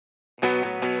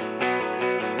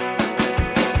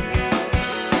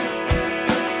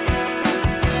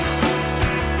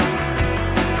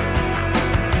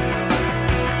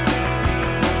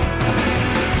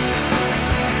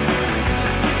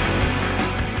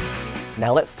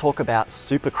Now let's talk about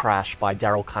Supercrash by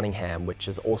Darryl Cunningham, which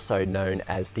is also known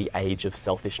as the Age of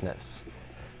Selfishness.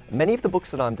 Many of the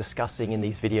books that I'm discussing in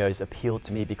these videos appeal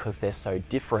to me because they're so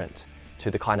different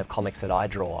to the kind of comics that I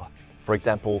draw. For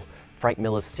example, Frank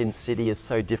Miller's Sin City is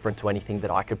so different to anything that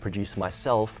I could produce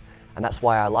myself, and that's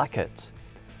why I like it.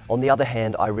 On the other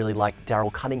hand, I really like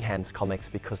Darryl Cunningham's comics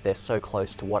because they're so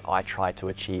close to what I try to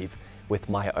achieve with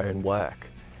my own work.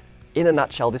 In a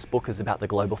nutshell, this book is about the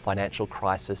global financial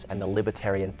crisis and the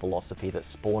libertarian philosophy that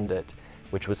spawned it,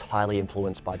 which was highly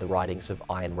influenced by the writings of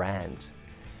Ayn Rand.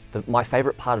 My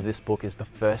favourite part of this book is the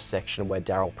first section where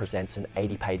Daryl presents an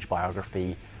 80-page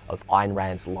biography of Ayn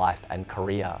Rand's life and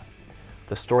career.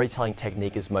 The storytelling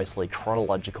technique is mostly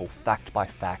chronological,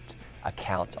 fact-by-fact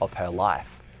account of her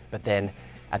life. But then,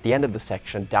 at the end of the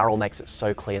section, Daryl makes it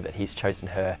so clear that he's chosen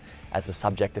her as the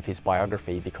subject of his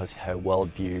biography because her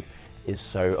worldview is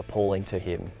so appalling to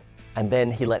him. And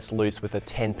then he lets loose with a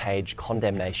 10-page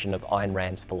condemnation of Ayn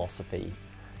Rand's philosophy.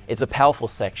 It's a powerful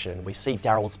section. We see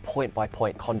Daryl's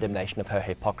point-by-point condemnation of her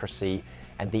hypocrisy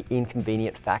and the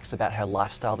inconvenient facts about her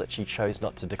lifestyle that she chose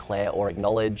not to declare or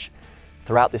acknowledge.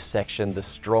 Throughout this section, the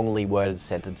strongly worded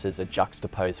sentences are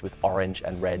juxtaposed with orange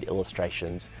and red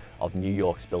illustrations of New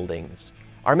York's buildings.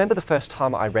 I remember the first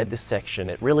time I read this section,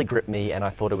 it really gripped me and I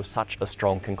thought it was such a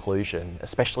strong conclusion,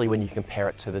 especially when you compare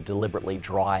it to the deliberately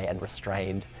dry and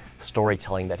restrained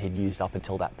storytelling that he'd used up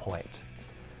until that point.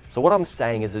 So what I'm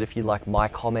saying is that if you like my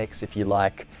comics, if you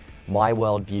like my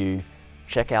worldview,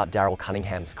 check out Darryl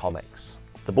Cunningham's comics.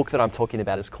 The book that I'm talking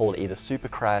about is called either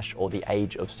Supercrash or The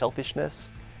Age of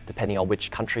Selfishness, depending on which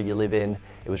country you live in.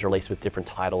 It was released with different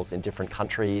titles in different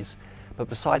countries. But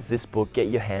besides this book, get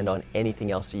your hand on anything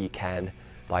else that you can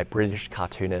by British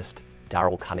cartoonist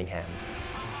Darryl Cunningham.